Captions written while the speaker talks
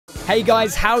Hey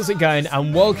guys, how's it going,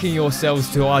 and welcome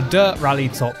yourselves to our Dirt Rally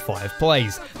Top 5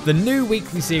 Plays, the new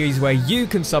weekly series where you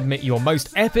can submit your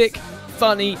most epic,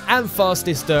 funny and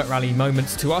fastest Dirt Rally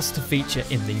moments to us to feature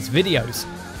in these videos.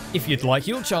 If you'd like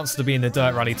your chance to be in the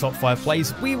Dirt Rally Top 5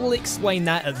 Plays, we will explain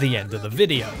that at the end of the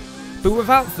video. But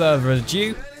without further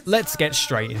ado, let's get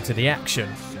straight into the action.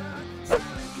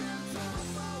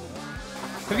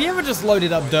 Have you ever just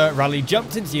loaded up Dirt Rally,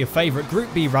 jumped into your favourite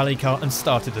Group B rally car and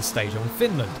started a stage on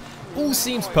Finland? All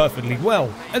seems perfectly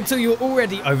well, until your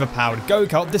already overpowered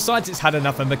go-kart decides it's had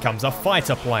enough and becomes a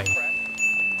fighter plane.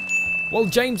 Well,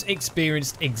 James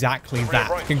experienced exactly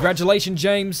that. Congratulations,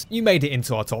 James, you made it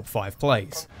into our top 5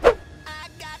 plays.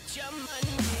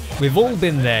 We've all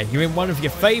been there. You're in one of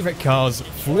your favourite cars,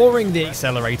 flooring the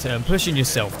accelerator and pushing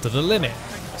yourself to the limit.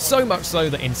 So much so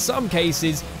that in some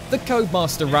cases, the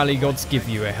Codemaster Rally Gods give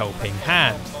you a helping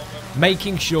hand,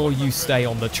 making sure you stay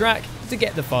on the track to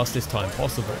get the fastest time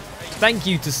possible. Thank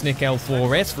you to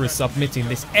SnickL4S for submitting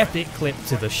this epic clip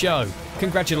to the show.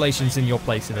 Congratulations in your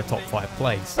place in the top 5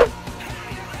 plays.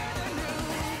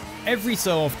 Every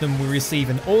so often we receive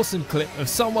an awesome clip of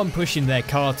someone pushing their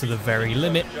car to the very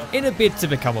limit in a bid to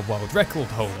become a world record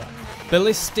holder.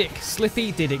 Ballistic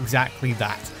Slippy did exactly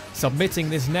that, submitting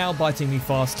this nail-bitingly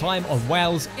fast time on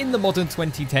Wales in the modern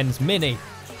 2010s Mini,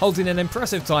 holding an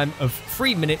impressive time of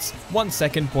 3 minutes 1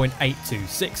 second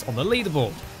 .826 on the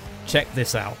leaderboard. Check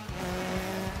this out.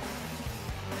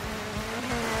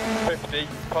 50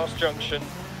 past junction,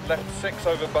 left 6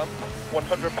 over bump,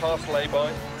 100 past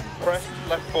lay-by, crest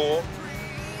left 4,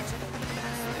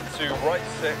 into right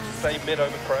 6, stay mid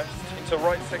over crest, into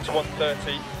right 6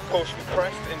 130, caution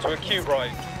crest into acute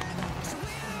right.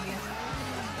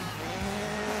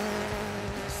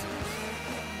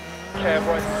 Care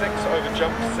right 6 over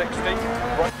jump 60,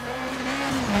 right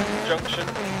junction,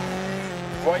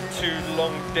 right 2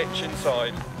 long ditch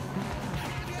inside,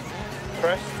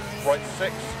 crest, right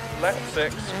 6, left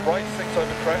 6, right 6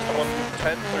 over crest,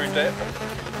 110 through dip,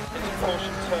 into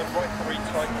caution turn right 3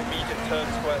 tight, immediate turn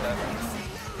square left.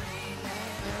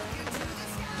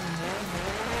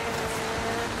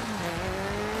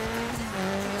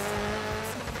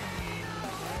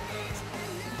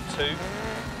 Two.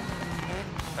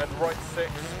 And right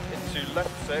 6 into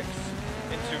left 6,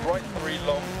 into right 3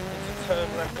 long, into turn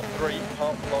left 3,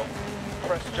 half long,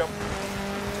 crest jump.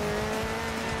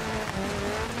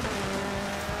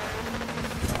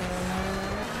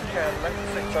 Can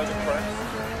left 6 over crest,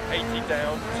 80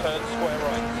 down, turn square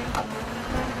right.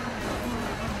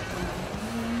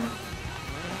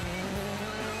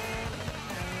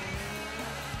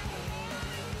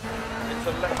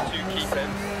 Into left 2 keep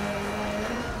in.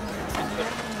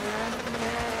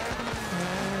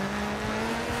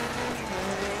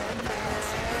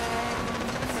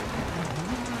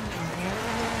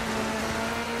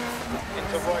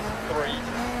 Into right 3,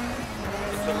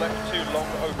 into left 2 long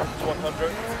over to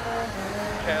 100,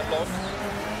 care logs,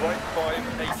 right 5,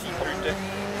 80 through dip,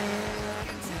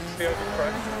 be over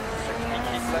crest, 60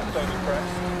 keep left over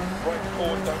crest, right 4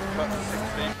 don't cut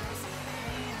 60.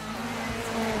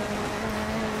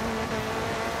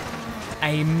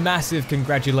 A massive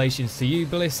congratulations to you,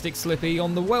 Ballistic Slippy,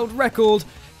 on the world record,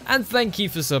 and thank you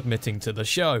for submitting to the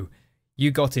show.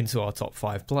 You got into our top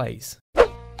 5 plays.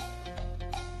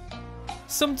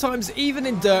 Sometimes even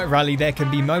in Dirt Rally there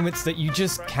can be moments that you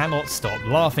just cannot stop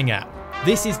laughing at.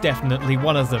 This is definitely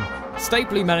one of them.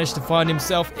 Stapley managed to find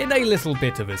himself in a little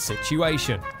bit of a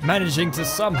situation, managing to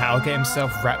somehow get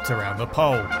himself wrapped around the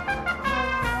pole.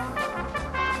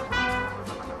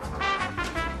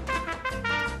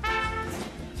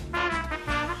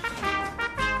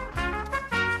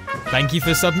 Thank you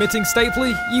for submitting,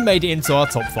 Stapley. You made it into our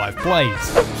top 5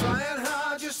 plays.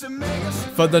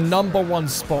 For the number 1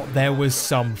 spot there was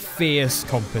some fierce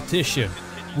competition.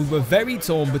 We were very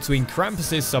torn between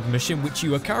Krampus's submission, which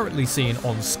you are currently seeing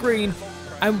on screen,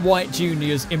 and White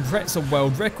Jr.'s impressive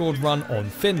world record run on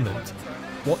Finland.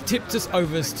 What tipped us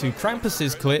over to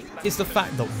Krampus's clip is the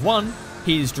fact that 1,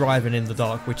 he is driving in the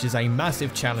dark, which is a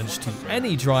massive challenge to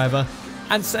any driver,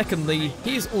 and secondly,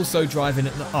 he is also driving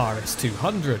an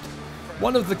RS200.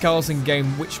 One of the cars in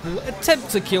game which will attempt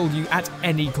to kill you at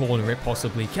any corner it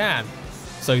possibly can.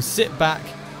 So sit back,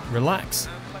 relax,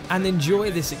 and enjoy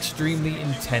this extremely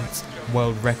intense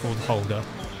world record holder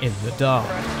in the dark.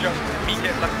 Crest jump,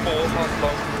 immediate left 4, hard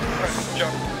long, crest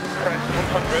jump, crest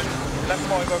 100, left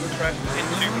 5 over crest,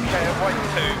 into care right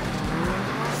 2,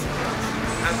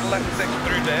 and left 6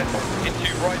 through dip,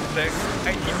 into right 6,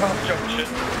 80 past junction,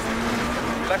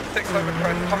 left 6 over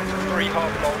crest, past 3 half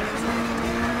long,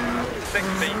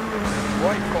 60,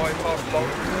 right 5 half long,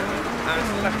 and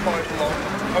left 5 long,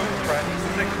 over crest,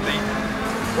 60,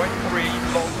 right 3,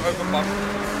 long over bump,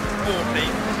 40,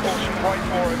 caution right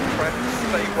 4 over crest,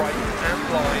 stay right and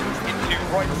line, into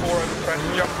right 4 over crest,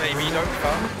 jump maybe, don't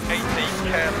cut, 80,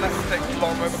 care, left 6,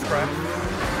 long over crest,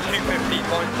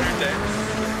 250, line through dip,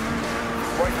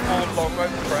 right 4, long over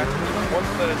crest,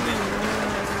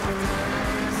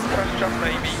 130, crest jump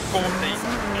maybe, 40,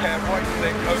 care right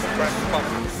 6, over crest, bump,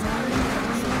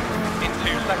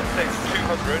 into left 6,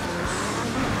 200,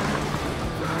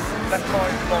 left 5,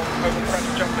 long, over crest,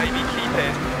 jump maybe, keep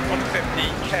in, 150,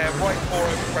 care right 4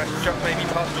 over crest, jump maybe,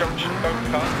 past junction, don't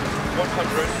cut, 100,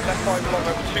 left 5 long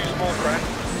over 2 small crest,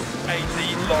 80,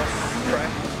 long,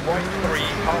 crest, right 3,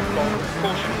 half long,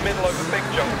 caution middle over big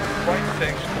jump, right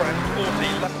 6, crest, 40,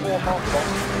 left 4 half long,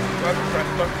 over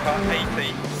crest, don't cut,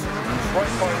 80,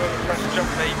 right 5 over crest, jump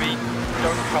maybe,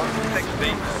 don't cut, 60,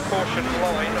 caution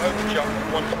line, over jump,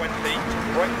 120,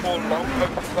 right 4 long,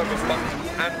 open over bump,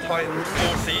 and tight,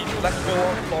 40, left 4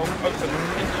 long, open,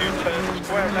 into turn,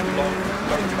 square left long,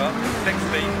 don't cut,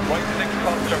 60, right 6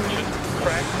 past junction,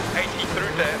 crest, 80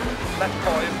 through dip, left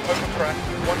 5, over crest,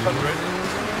 100,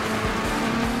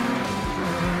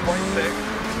 right 6,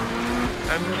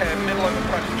 and care, middle over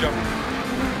crest jump,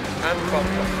 and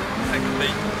bump, 60,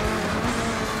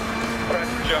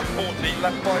 crest jump, 40,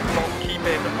 left 5 long, keep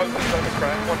in, opens over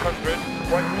crest, 100,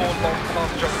 right 4 long,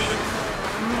 past junction,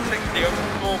 60 over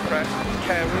small crest,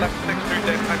 care, left 6 through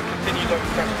dip, and continues over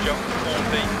crest jump,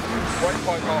 40, right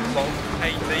 5 half long,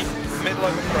 80, middle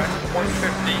over crest,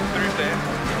 150 through dip,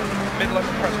 middle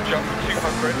over crest jump,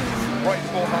 200, right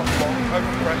 4 half long,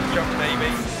 over crest jump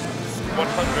maybe,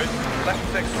 100, left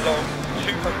 6 long,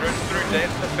 200 through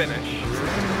dip to finish.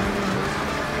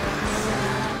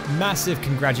 Massive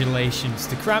congratulations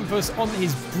to Krampus on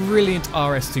his brilliant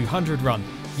RS200 run.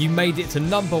 You made it to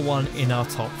number 1 in our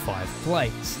top 5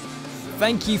 plays.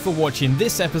 Thank you for watching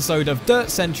this episode of Dirt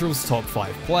Central's Top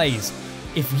 5 Plays.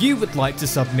 If you would like to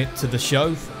submit to the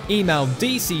show, email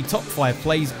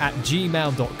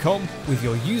dctopfiveplays@gmail.com with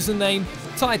your username,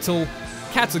 title,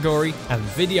 category and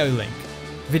video link.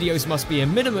 Videos must be a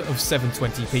minimum of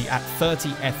 720p at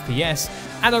 30 FPS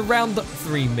and around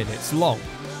 3 minutes long.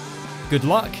 Good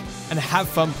luck and have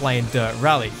fun playing Dirt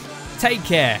Rally. Take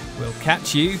care, we'll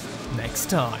catch you next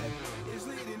time.